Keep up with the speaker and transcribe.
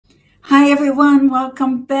Hi, everyone.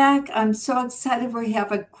 Welcome back. I'm so excited. We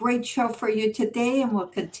have a great show for you today, and we'll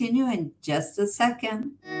continue in just a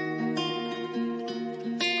second.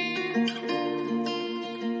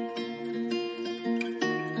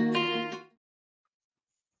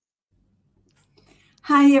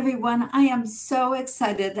 Hi, everyone. I am so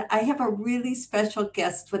excited. I have a really special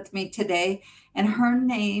guest with me today, and her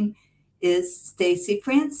name is Stacy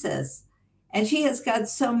Francis. And she has got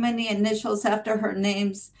so many initials after her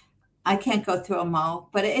names. I can't go through them all.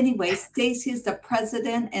 But anyway, Stacy is the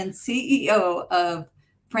president and CEO of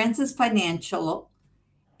Francis Financial,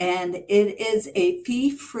 and it is a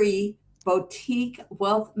fee-free boutique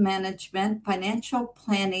wealth management, financial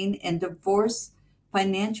planning, and divorce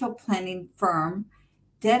financial planning firm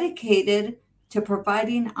dedicated to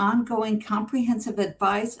providing ongoing comprehensive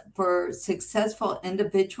advice for successful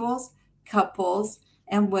individuals, couples,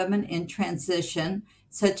 and women in transition,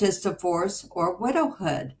 such as divorce or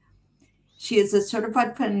widowhood. She is a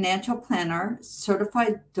certified financial planner,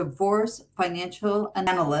 certified divorce financial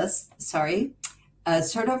analyst, a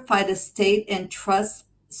certified estate and trust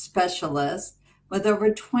specialist with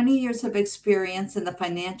over 20 years of experience in the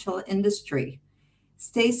financial industry.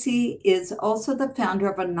 Stacy is also the founder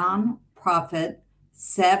of a nonprofit,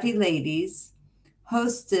 Savvy Ladies,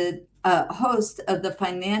 host of the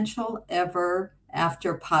Financial Ever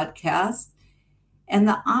After podcast, and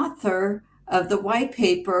the author of the white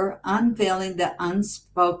paper Unveiling the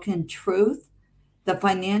Unspoken Truth: The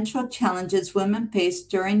Financial Challenges Women Face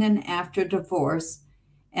During and After Divorce,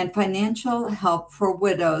 and Financial Help for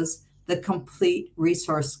Widows: The Complete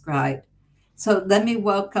Resource Guide. So let me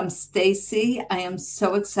welcome Stacy. I am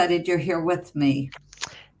so excited you're here with me.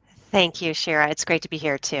 Thank you, Shira. It's great to be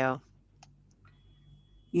here too.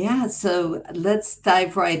 Yeah, so let's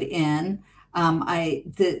dive right in.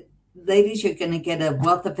 The ladies, you're going to get a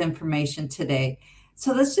wealth of information today.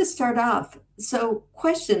 So let's just start off. So,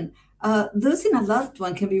 question: losing a loved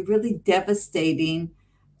one can be really devastating,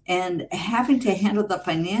 and having to handle the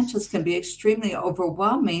financials can be extremely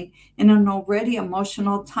overwhelming in an already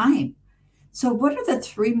emotional time. So, what are the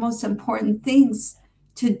three most important things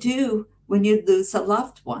to do when you lose a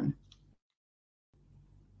loved one?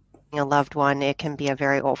 A loved one, it can be a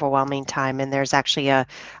very overwhelming time, and there's actually I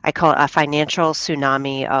call it a financial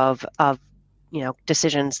tsunami of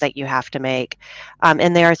decisions that you have to make.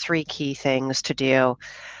 And there are three key things to do.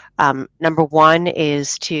 Number one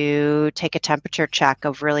is to take a temperature check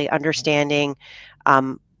of really understanding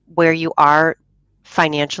where you are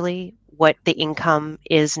financially, what the income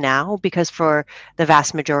is now, because for the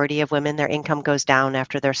vast majority of women, their income goes down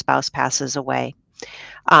after their spouse passes away.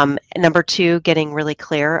 Number two, getting really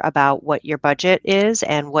clear about what your budget is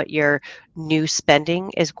and what your new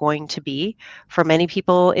spending is going to be. For many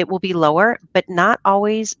people, it will be lower, but not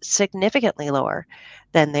always significantly lower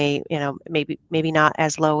than maybe not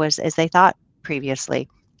as low as they thought previously.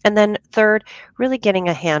 And then third, really getting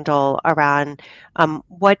a handle around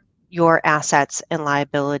what your assets and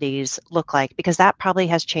liabilities look like, because that probably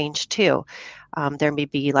has changed too. There may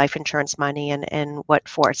be life insurance money and what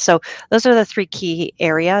for. So those are the three key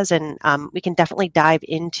areas, and we can definitely dive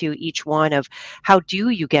into each one of how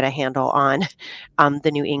do you get a handle on the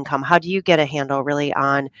new income? How do you get a handle really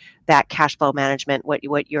on that cash flow management,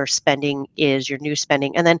 what your spending is, your new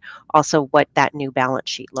spending, and then also what that new balance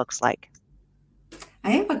sheet looks like?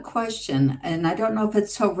 I have a question, and I don't know if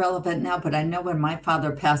it's so relevant now, but I know when my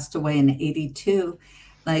father passed away in 82,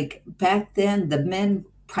 like back then, the men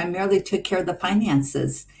primarily took care of the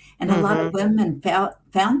finances. And a lot of Hmm. women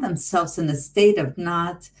found themselves in a state of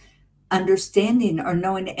not understanding or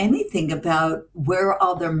knowing anything about where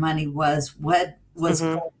all their money was, what was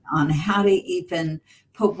Hmm. going on, how to even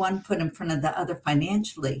put one foot in front of the other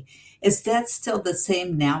financially. Is that still the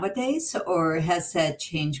same nowadays, or has that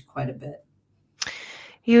changed quite a bit?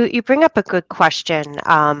 You bring up a good question,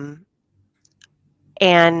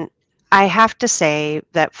 and I have to say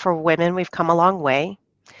that for women, we've come a long way,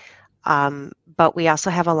 but we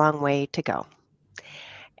also have a long way to go.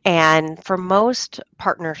 And for most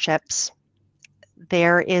partnerships,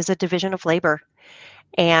 there is a division of labor,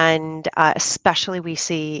 and especially we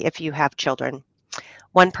see if you have children.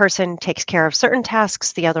 One person takes care of certain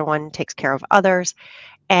tasks, the other one takes care of others.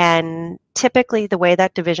 And typically, the way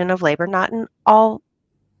that division of labor, not in all,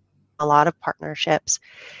 a lot of partnerships,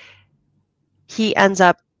 he ends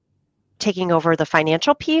up taking over the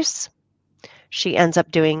financial piece. She ends up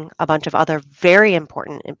doing a bunch of other very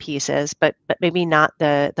important pieces, but maybe not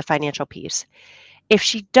the financial piece. If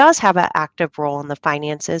she does have an active role in the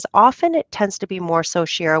finances, often it tends to be more so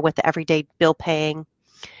Shira with the everyday bill paying,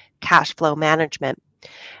 cash flow management.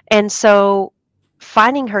 And so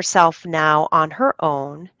finding herself now on her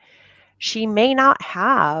own, she may not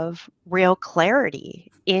have real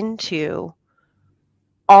clarity into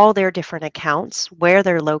all their different accounts, where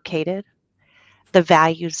they're located, the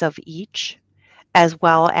values of each, as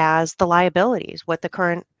well as the liabilities, what the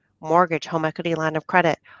current mortgage, home equity line of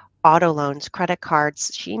credit, auto loans, credit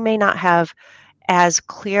cards. She may not have as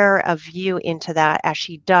clear a view into that as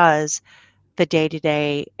she does the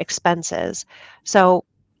day-to-day expenses. So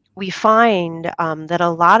we find that a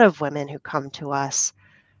lot of women who come to us,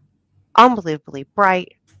 unbelievably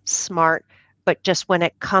bright, smart, but just when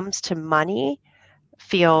it comes to money,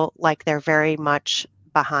 feel like they're very much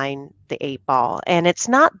behind the eight ball. And it's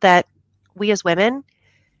not that we as women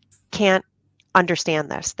can't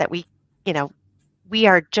understand this, that you know, we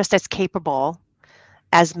are just as capable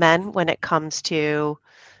as men when it comes to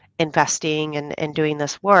investing and doing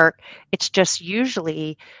this work. It's just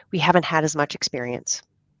usually we haven't had as much experience.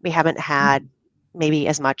 We haven't had maybe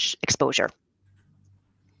as much exposure.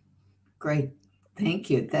 Great. Thank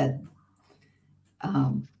you. That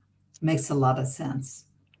makes a lot of sense.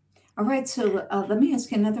 All right, so let me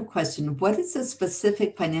ask you another question. What is the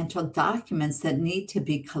specific financial documents that need to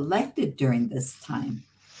be collected during this time?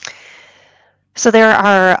 So there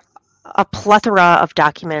are a plethora of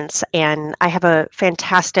documents, and I have a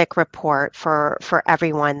fantastic report for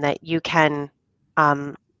everyone that you can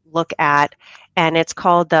look at, and it's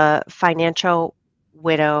called the Financial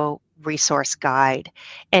Widow Resource Guide.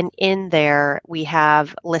 And in there, we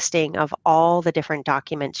have listing of all the different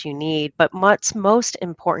documents you need. But what's most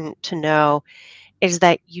important to know is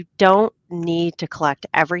that you don't need to collect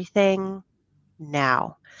everything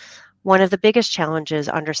now. One of the biggest challenges,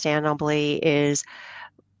 understandably, is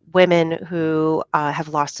women who have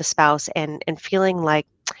lost a spouse and feeling like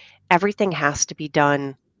everything has to be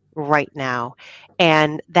done right now,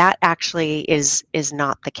 and that actually is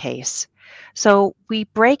not the case. So we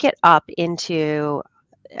break it up into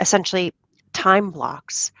essentially time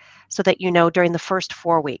blocks so that you know during the first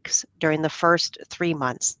 4 weeks, during the first 3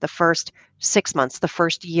 months, the first 6 months, the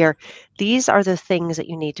first year, these are the things that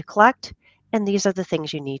you need to collect, and these are the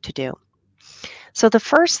things you need to do. So the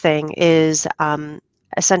first thing is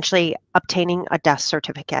essentially obtaining a death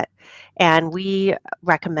certificate. And we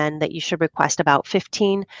recommend that you should request about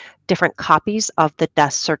 15 different copies of the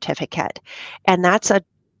death certificate. And that's a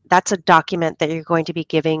document that you're going to be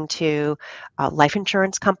giving to life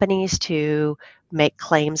insurance companies to make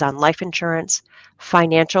claims on life insurance,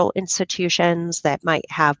 financial institutions that might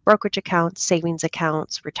have brokerage accounts, savings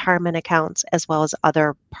accounts, retirement accounts, as well as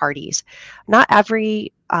other parties. Not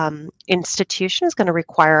every institution is going to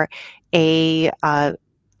require a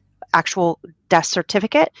actual death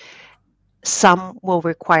certificate. Some will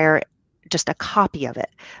require just a copy of it,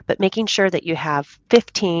 but making sure that you have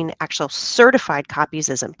 15 actual certified copies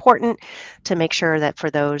is important to make sure that for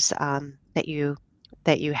those that you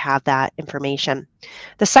have that information.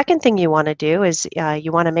 The second thing you want to do is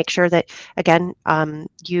you want to make sure that, again,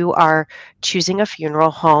 you are choosing a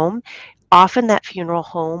funeral home. Often that funeral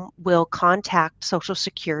home will contact Social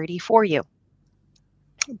Security for you,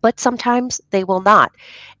 but sometimes they will not.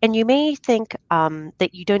 And you may think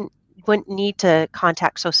that wouldn't need to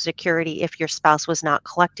contact Social Security if your spouse was not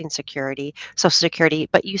collecting Social Security,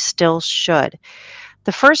 but you still should.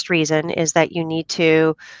 The first reason is that you need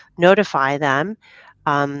to notify them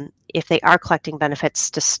if they are collecting benefits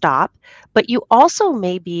to stop, but you also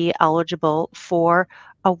may be eligible for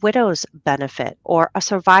a widow's benefit or a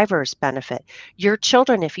survivor's benefit. Your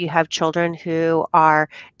children, if you have children who are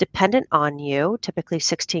dependent on you, typically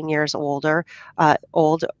 16 years old or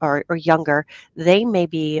younger, they may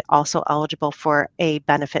be also eligible for a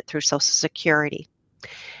benefit through Social Security.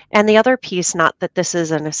 And the other piece, not that this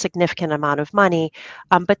isn't a significant amount of money,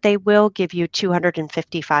 but they will give you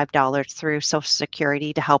 $255 through Social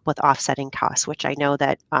Security to help with offsetting costs, which I know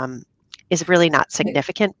that is really not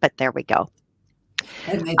significant, but there we go.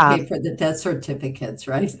 That may pay for the death certificates,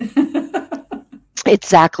 right?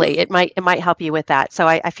 Exactly. It might help you with that. So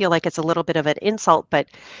I feel like it's a little bit of an insult, but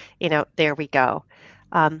there we go.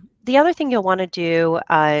 The other thing you'll want to do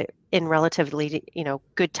in relatively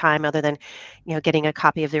good time, other than getting a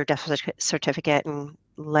copy of their death certificate and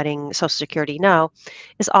letting Social Security know,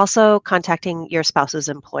 is also contacting your spouse's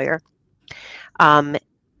employer.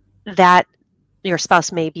 That your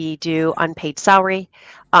spouse may be due unpaid salary.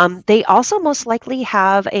 They also most likely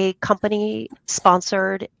have a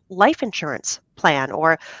company-sponsored life insurance plan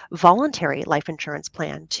or voluntary life insurance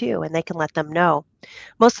plan too, and they can let them know.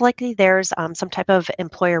 Most likely there's some type of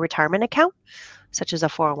employer retirement account such as a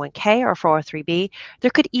 401k or 403b.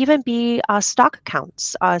 There could even be stock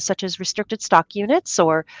accounts, such as restricted stock units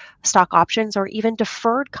or stock options or even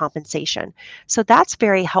deferred compensation. So that's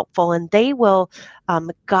very helpful, and they will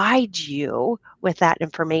guide you with that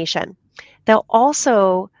information. They'll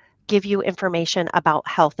also give you information about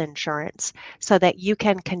health insurance so that you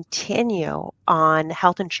can continue on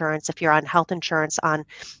health insurance if you're on health insurance on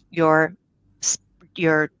your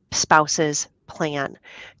your spouse's plan,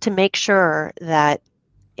 to make sure that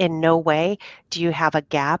in no way do you have a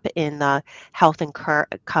gap in the health and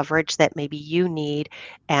coverage that maybe you need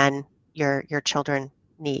and your children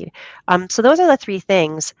need. So those are the three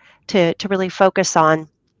things to really focus on.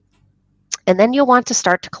 And then you'll want to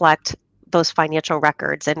start to collect those financial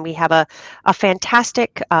records. And we have a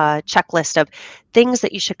fantastic checklist of things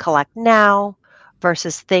that you should collect now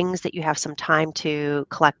versus things that you have some time to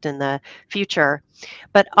collect in the future.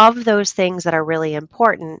 But of those things that are really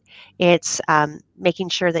important, it's making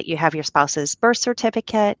sure that you have your spouse's birth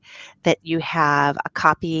certificate, that you have a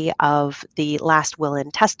copy of the last will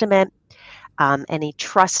and testament, any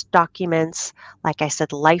trust documents, like I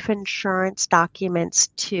said, life insurance documents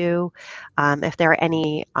too. If there are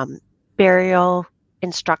any burial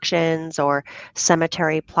instructions or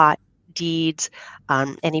cemetery plot deeds,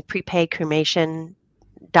 any prepaid cremation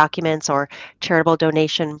documents or charitable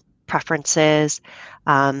donation preferences.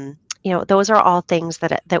 Those are all things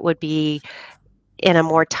that would be in a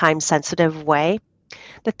more time sensitive way.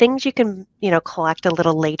 The things you can, collect a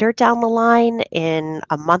little later down the line in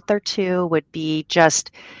a month or two would be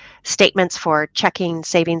just statements for checking,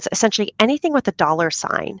 savings, essentially anything with a dollar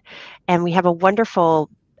sign. And we have a wonderful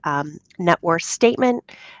net worth statement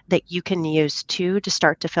that you can use too to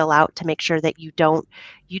start to fill out to make sure that you don't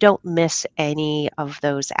miss any of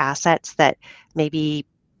those assets that maybe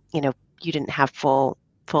you didn't have full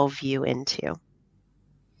view into.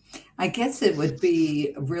 I guess it would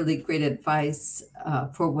be really great advice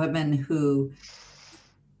for women who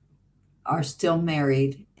are still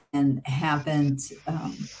married and haven't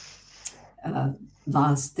uh,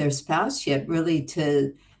 lost their spouse yet, really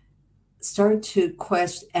to start to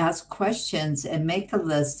ask questions and make a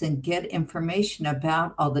list and get information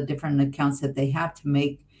about all the different accounts that they have to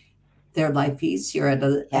make their life easier at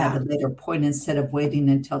Yeah. a later point instead of waiting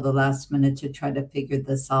until the last minute to try to figure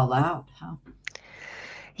this all out. Huh?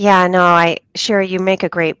 Yeah, no, Sherry, you make a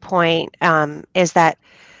great point, is that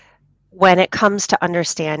when it comes to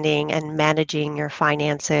understanding and managing your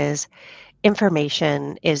finances,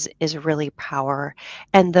 information is really power.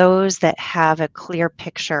 And those that have a clear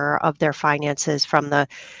picture of their finances from the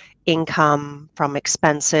income, from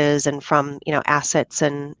expenses, and from assets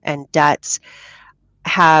and debts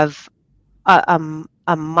have a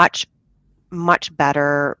much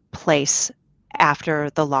better place after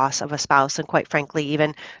the loss of a spouse, and quite frankly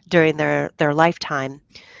even during their lifetime.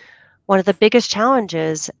 One of the biggest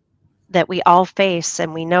challenges that we all face,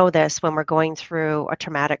 and we know this when we're going through a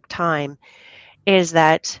traumatic time, is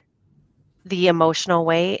that the emotional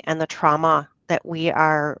weight and the trauma that we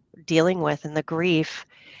are dealing with and the grief,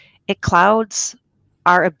 it clouds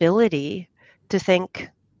our ability to think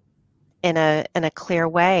in a clear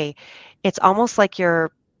way. It's almost like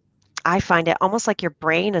I find it almost like your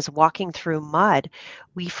brain is walking through mud.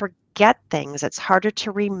 We forget things. It's harder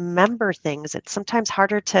to remember things. It's sometimes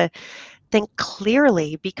harder to think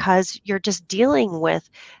clearly because you're just dealing with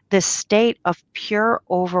this state of pure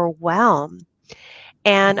overwhelm.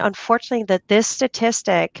 And unfortunately, that this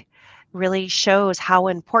statistic really shows how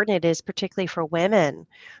important it is, particularly for women,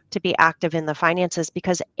 to be active in the finances,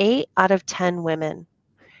 because 8 out of 10 women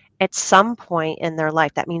at some point in their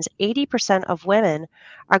life, that means 80% of women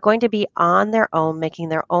are going to be on their own, making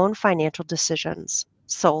their own financial decisions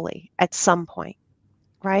solely at some point,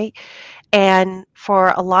 right? And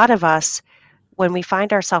for a lot of us, when we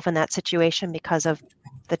find ourselves in that situation because of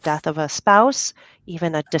the death of a spouse,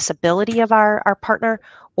 even a disability of our partner,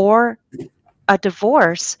 or a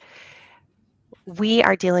divorce, we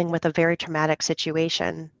are dealing with a very traumatic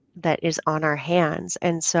situation that is on our hands.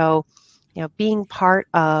 And so, being part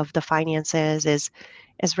of the finances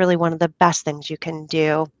is really one of the best things you can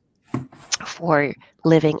do for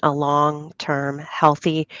living a long-term,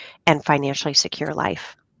 healthy, and financially secure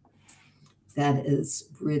life. That is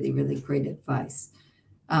really, really great advice.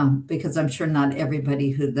 Because I'm sure not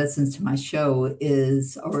everybody who listens to my show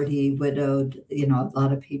is already widowed. You know, a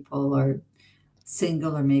lot of people are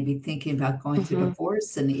single or maybe thinking about going through Hmm.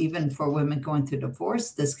 divorce. And even for women going through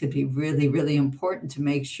divorce, this could be really, really important to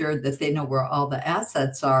make sure that they know where all the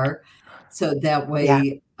assets are. So that Yeah.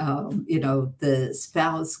 way, the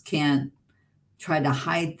spouse can't try to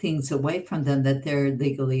hide things away from them that they're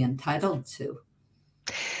legally entitled to.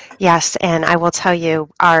 Yes, and I will tell you,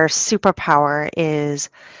 our superpower is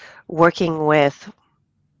working with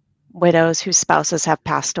widows whose spouses have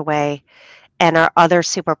passed away. And our other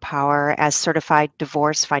superpower as certified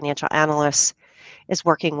divorce financial analysts is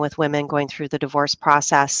working with women going through the divorce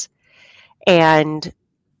process. And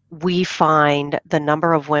we find the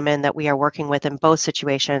number of women that we are working with in both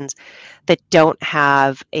situations that don't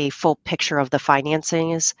have a full picture of the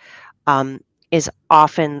financings um, is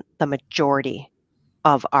often the majority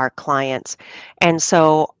of our clients. And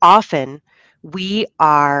so often we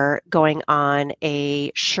are going on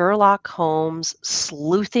a Sherlock Holmes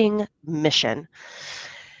sleuthing mission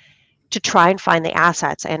to try and find the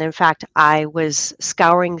assets. And in fact, I was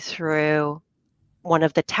scouring through one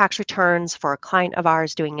of the tax returns for a client of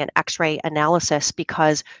ours doing an x-ray analysis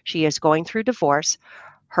because she is going through divorce.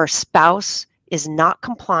 Her spouse is not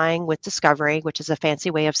complying with discovery, which is a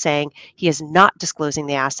fancy way of saying he is not disclosing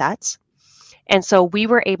the assets. And so we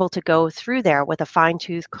were able to go through there with a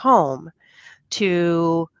fine-tooth comb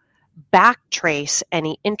to backtrace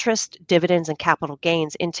any interest, dividends, and capital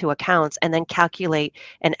gains into accounts and then calculate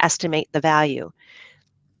and estimate the value.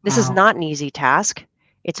 This is Wow. not an easy task.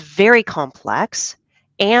 It's very complex.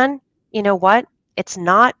 And you know what? It's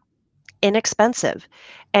not inexpensive.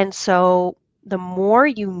 And so the more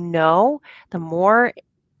you know, the more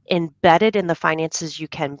embedded in the finances you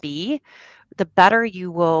can be, the better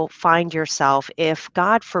you will find yourself if,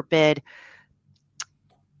 God forbid,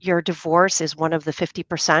 your divorce is one of the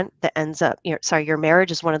 50% that ends up, your marriage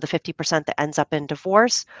is one of the 50% that ends up in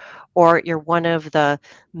divorce, or you're one of the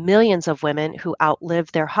millions of women who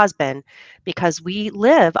outlive their husband, because we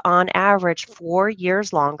live on average 4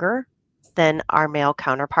 years longer than our male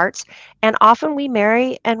counterparts. And often we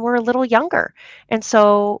marry and we're a little younger. And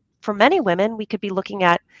so for many women, we could be looking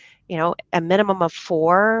at, a minimum of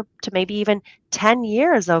 4 to maybe even 10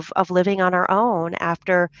 years of living on our own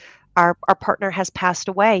after our partner has passed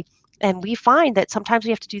away. And we find that sometimes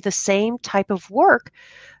we have to do the same type of work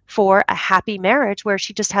for a happy marriage where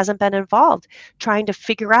she just hasn't been involved, trying to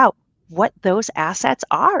figure out what those assets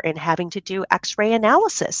are and having to do x-ray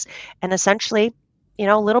analysis and essentially,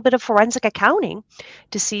 a little bit of forensic accounting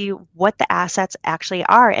to see what the assets actually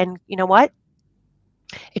are. And you know what?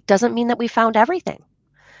 It doesn't mean that we found everything,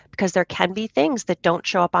 because there can be things that don't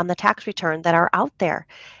show up on the tax return that are out there.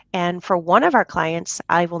 And for one of our clients,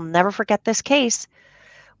 I will never forget this case.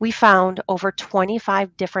 We found over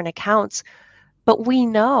 25 different accounts, but we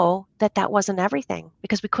know that that wasn't everything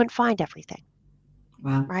because we couldn't find everything,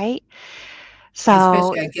 Wow. right? So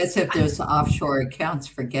Especially, I guess, if there's offshore accounts,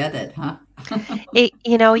 forget it, huh?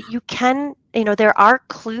 you can, there are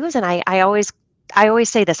clues, and I always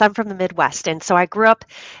say this. I'm from the Midwest, and so I grew up,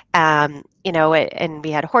 and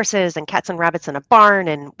we had horses and cats and rabbits in a barn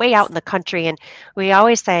and way out in the country. And we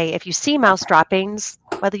always say, if you see mouse droppings,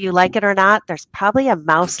 whether you like it or not, there's probably a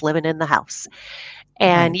mouse living in the house.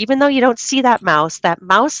 And Right. even though you don't see that mouse,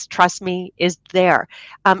 trust me, is there.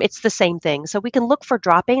 It's the same thing. So we can look for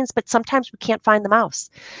droppings, but sometimes we can't find the mouse.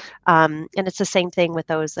 And it's the same thing with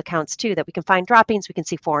those accounts too, that we can find droppings, we can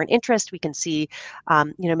see foreign interest, we can see,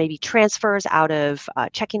 maybe transfers out of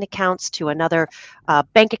checking accounts to another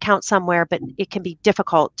bank account somewhere, but it can be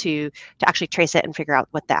difficult to actually trace it and figure out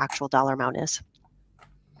what the actual dollar amount is.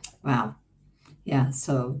 Wow. Yeah,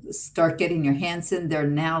 so start getting your hands in there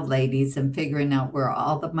now, ladies, and figuring out where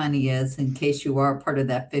all the money is in case you are part of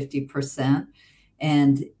that 50%.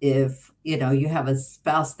 And if, you have a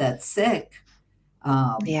spouse that's sick,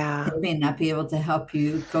 they Yeah. may not be able to help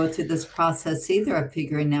you go through this process either of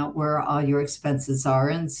figuring out where all your expenses are.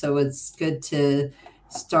 And so it's good to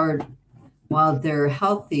start while they're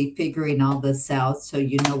healthy, figuring all this out so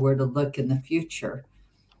you know where to look in the future.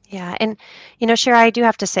 Yeah. And, Shara, I do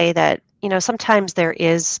have to say that, sometimes there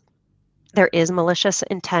is malicious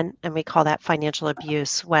intent, and we call that financial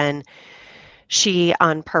abuse, when she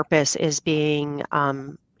on purpose is being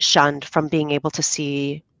shunned from being able to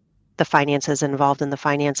see the finances, involved in the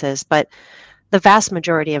finances. But the vast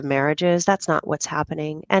majority of marriages, that's not what's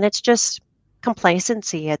happening. And it's just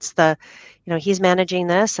complacency. It's he's managing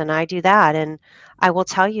this and I do that. And I will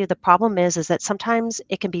tell you, the problem is that sometimes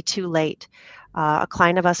it can be too late. A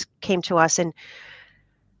client of us came to us, and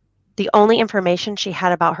the only information she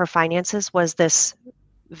had about her finances was this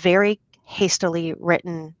very hastily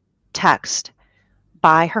written text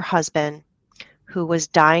by her husband, who was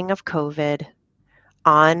dying of COVID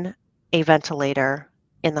on a ventilator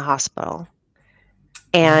in the hospital. Wow.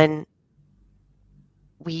 And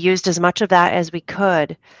we used as much of that as we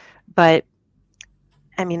could, but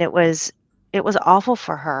I mean, it was awful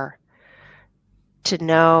for her to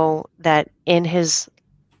know that in his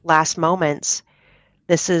last moments,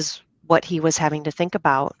 this is what he was having to think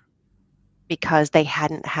about. because they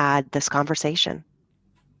hadn't had this conversation.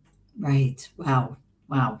 Right. Wow.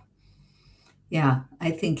 Wow. Yeah,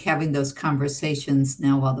 I think having those conversations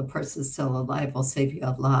now while the person's still alive will save you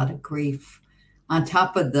a lot of grief on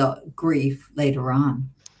top of the grief later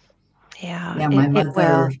on. Yeah, Yeah, it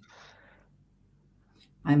will.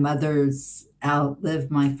 my mother's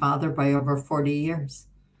outlived my father by over 40 years.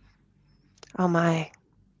 Oh my.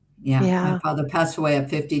 Yeah, my Yeah. father passed away at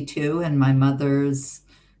 52 and my mother's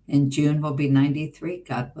in June will be 93,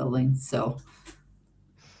 God willing. So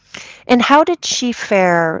And how did she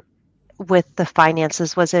fare with the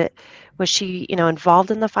finances? Was she,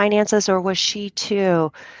 involved in the finances, or was she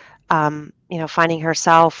too, finding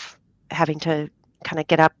herself having to kind of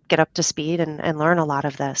get up to speed and learn a lot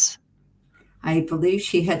of this? I believe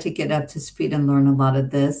she had to get up to speed and learn a lot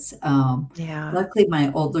of this. Yeah. Luckily,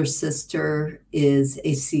 my older sister is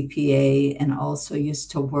a CPA and also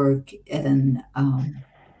used to work in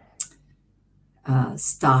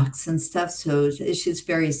stocks and stuff. So she's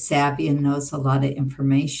very savvy and knows a lot of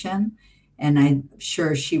information. And I'm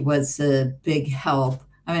sure she was a big help.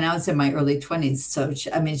 I mean, I was in my early 20s, so she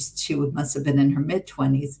must have been in her mid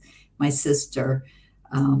 20s, my sister.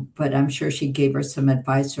 But I'm sure she gave her some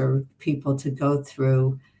advice or people to go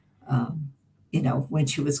through, um, when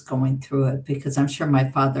she was going through it, because I'm sure my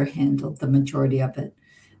father handled the majority of it.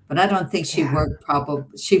 But I don't think Yeah.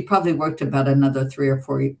 she probably worked about another 3 or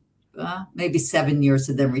 4, maybe 7 years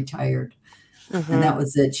and then retired. And Hmm. that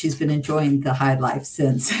was it. She's been enjoying the high life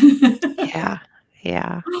since. Yeah.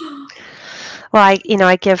 Yeah. Well,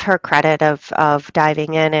 I give her credit of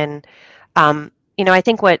diving in, and I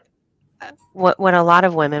think what a lot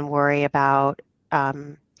of women worry about,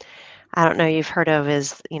 um, I don't know, you've heard of,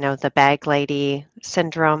 is, the bag lady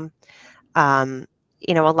syndrome. Um,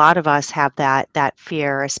 a lot of us have that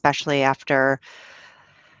fear, especially after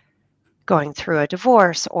going through a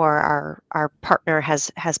divorce or our partner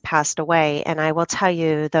has passed away. And I will tell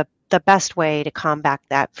you, the best way to combat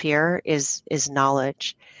that fear is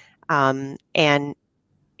knowledge. And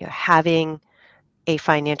having a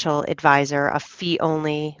financial advisor, a fee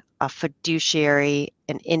only, a fiduciary,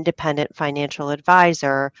 an independent financial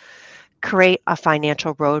advisor, create a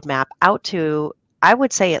financial roadmap out to, I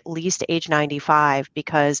would say, at least age 95,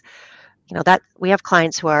 because that we have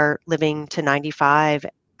clients who are living to 95,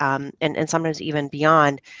 and sometimes even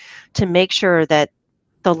beyond, to make sure that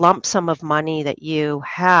the lump sum of money that you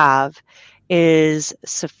have is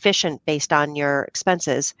sufficient based on your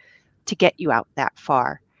expenses to get you out that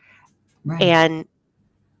far. Right, And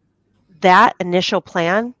that initial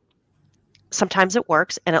plan, sometimes it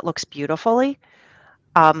works and it looks beautifully.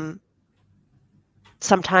 Um,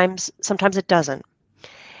 sometimes it doesn't.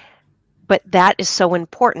 But that is so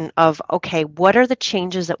important of, okay, what are the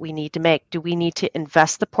changes that we need to make? Do we need to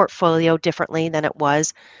invest the portfolio differently than it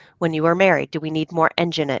was when you were married? Do we need more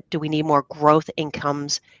engine it? Do we need more growth income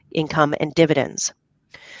and dividends?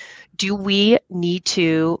 Do we need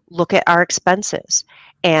to look at our expenses?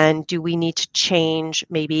 And do we need to change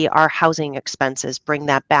maybe our housing expenses, bring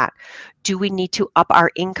that back? Do we need to up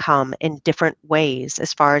our income in different ways,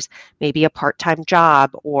 as far as maybe a part-time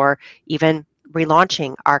job, or even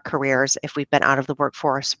relaunching our careers if we've been out of the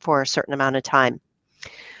workforce for a certain amount of time?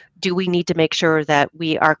 Do we need to make sure that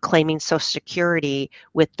we are claiming Social Security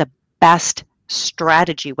with the best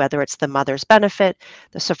strategy, whether it's the mother's benefit,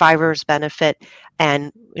 the survivor's benefit,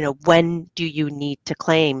 and when do you need to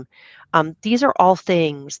claim? These are all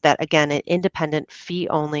things that, again, an independent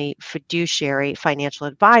fee-only fiduciary financial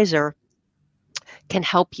advisor can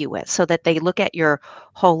help you with, so that they look at your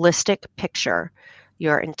holistic picture,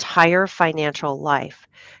 your entire financial life,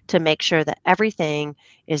 to make sure that everything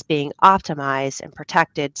is being optimized and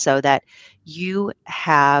protected, so that you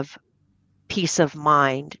have peace of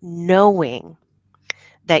mind knowing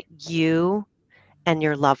that you and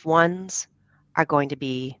your loved ones are going to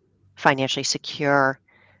be financially secure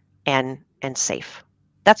and safe.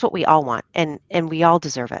 That's what we all want, and we all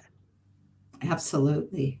deserve it.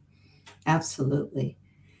 absolutely. Absolutely.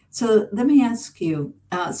 So let me ask you,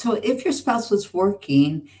 so if your spouse was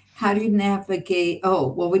working, how do you navigate? Oh,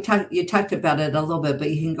 well, you talked about it a little bit,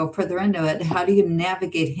 but you can go further into it. How do you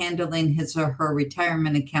navigate handling his or her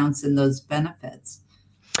retirement accounts and those benefits?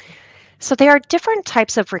 So there are different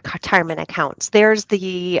types of retirement accounts. There's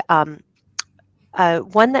the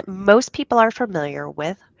one that most people are familiar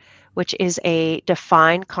with, which is a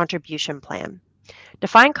defined contribution plan.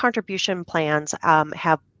 Defined contribution plans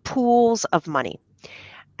have pools of money,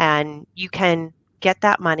 and you can get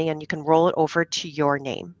that money and you can roll it over to your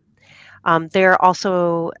name. They're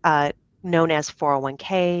also known as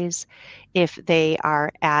 401ks. If they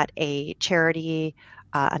are at a charity,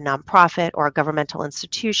 a nonprofit or a governmental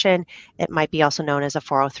institution. It might be also known as a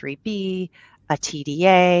 403B, a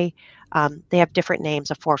TDA. They have different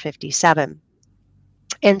names, a 457.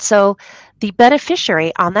 And so the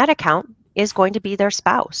beneficiary on that account is going to be their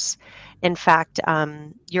spouse. In fact,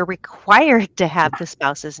 you're required to have the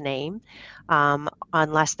spouse's name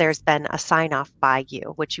unless there's been a sign off by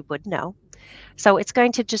you, which you would know. So it's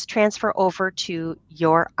going to just transfer over to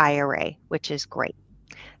your IRA, which is great.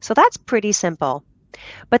 So that's pretty simple.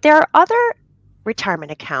 But there are other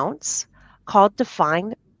retirement accounts called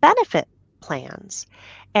defined benefit plans.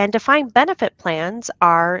 And defined benefit plans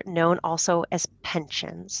are known also as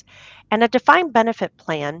pensions. And a defined benefit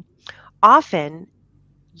plan, often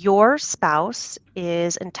your spouse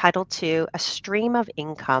is entitled to a stream of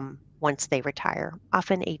income once they retire,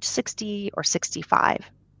 often age 60 or 65.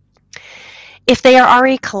 If they are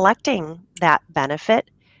already collecting that benefit,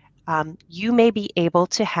 you may be able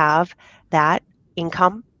to have that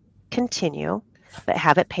income continue, but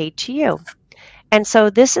have it paid to you. And so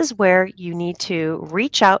this is where you need to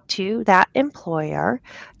reach out to that employer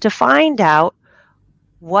to find out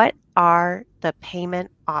what are the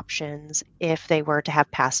payment options if they were to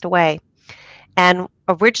have passed away. And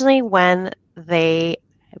originally, when they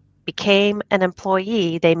became an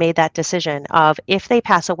employee, they made that decision of if they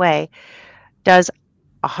pass away, does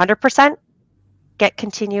 100% get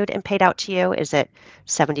continued and paid out to you? Is it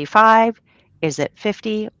 75? Is it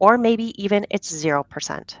 50? Or maybe even it's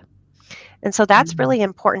 0%. And so that's really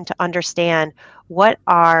important to understand what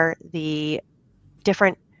are the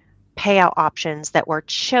different payout options that were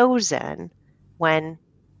chosen when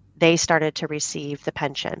they started to receive the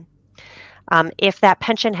pension. If that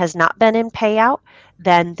pension has not been in payout,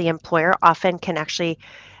 then the employer often can actually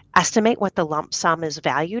estimate what the lump sum is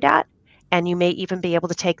valued at. And you may even be able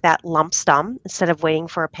to take that lump sum instead of waiting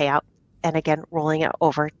for a payout and again, rolling it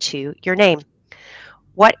over to your name.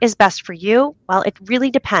 What is best for you? Well, it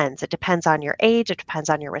really depends. It depends on your age. It depends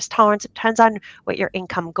on your risk tolerance. It depends on what your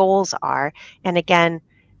income goals are. And again,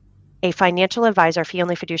 a financial advisor,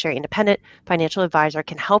 fee-only fiduciary independent financial advisor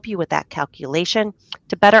can help you with that calculation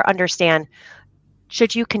to better understand,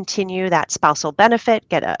 should you continue that spousal benefit,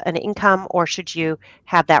 get an income, or should you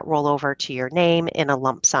have that roll over to your name in a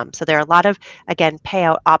lump sum? So there are a lot of, again,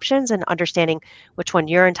 payout options, and understanding which one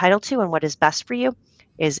you're entitled to and what is best for you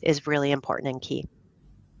is really important and key.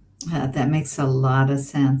 That makes a lot of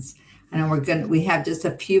sense. I know we have just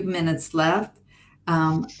a few minutes left.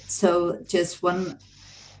 So just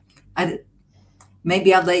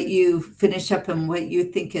maybe I'll let you finish up on what you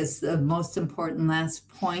think is the most important last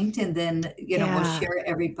point, and then, we'll share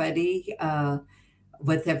everybody,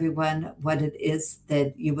 with everyone what it is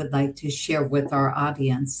that you would like to share with our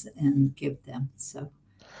audience and give them. So.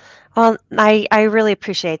 Well, I really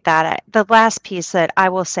appreciate that. The last piece that I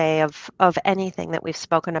will say of anything that we've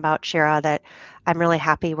spoken about, Shira, that I'm really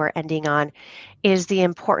happy we're ending on, is the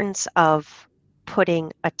importance of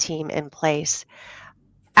putting a team in place.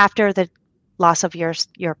 After the loss of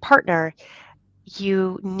your partner,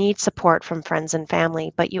 you need support from friends and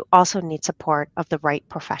family, but you also need support of the right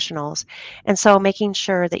professionals. And so making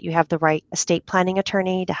sure that you have the right estate planning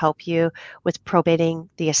attorney to help you with probating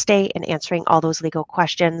the estate and answering all those legal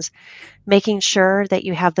questions, making sure that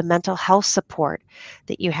you have the mental health support,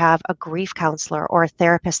 that you have a grief counselor or a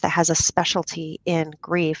therapist that has a specialty in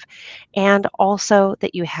grief, and also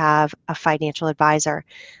that you have a financial advisor.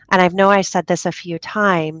 And I know I said this a few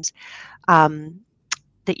times,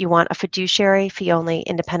 that you want a fiduciary, fee-only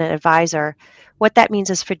independent advisor. What that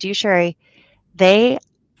means is fiduciary, they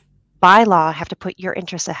by law have to put your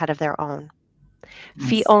interests ahead of their own. Nice.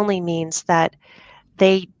 Fee-only means that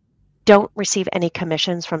they don't receive any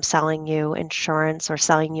commissions from selling you insurance or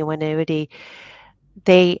selling you annuity.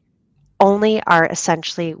 They only are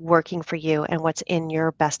essentially working for you and what's in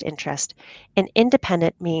your best interest. And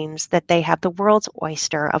independent means that they have the world's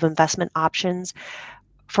oyster of investment options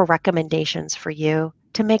for recommendations for you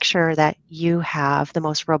to make sure that you have the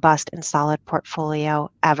most robust and solid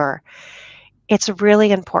portfolio ever. It's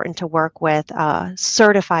really important to work with a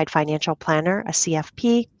certified financial planner, a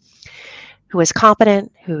CFP, who is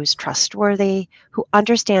competent, who's trustworthy, who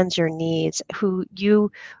understands your needs, who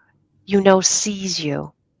you know sees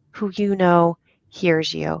you, who you know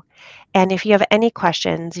hears you. And if you have any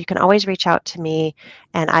questions, you can always reach out to me,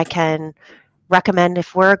 and I can recommend,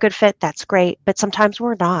 if we're a good fit, that's great, but sometimes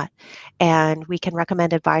we're not. And we can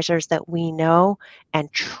recommend advisors that we know and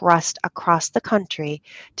trust across the country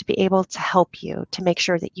to be able to help you, to make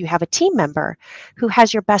sure that you have a team member who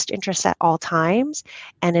has your best interests at all times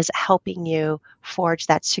and is helping you forge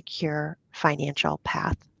that secure financial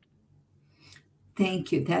path.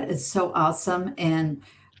 Thank you. That is so awesome. And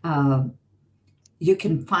You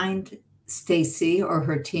can find Stacy or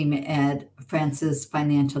her team at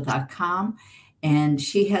francisfinancial.com. And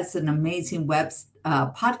she has an amazing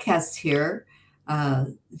podcast here.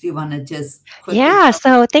 Do you want to just quickly Yeah, tell us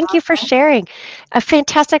so thank you about for that? sharing a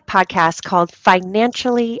fantastic podcast called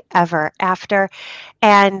Financially Ever After.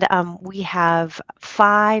 And we have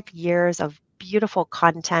 5 years of beautiful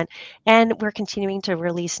content, and we're continuing to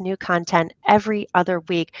release new content every other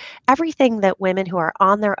week. Everything that women who are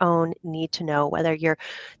on their own need to know, whether you're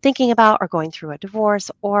thinking about or going through a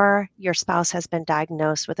divorce, or your spouse has been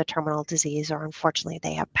diagnosed with a terminal disease, or unfortunately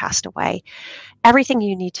they have passed away. Everything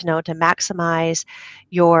you need to know to maximize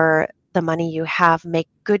your the money you have, make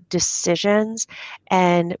good decisions,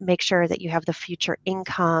 and make sure that you have the future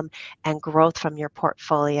income and growth from your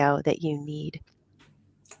portfolio that you need.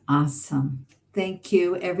 Awesome. Thank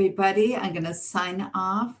you, everybody. I'm going to sign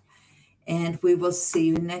off and we will see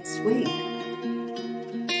you next week.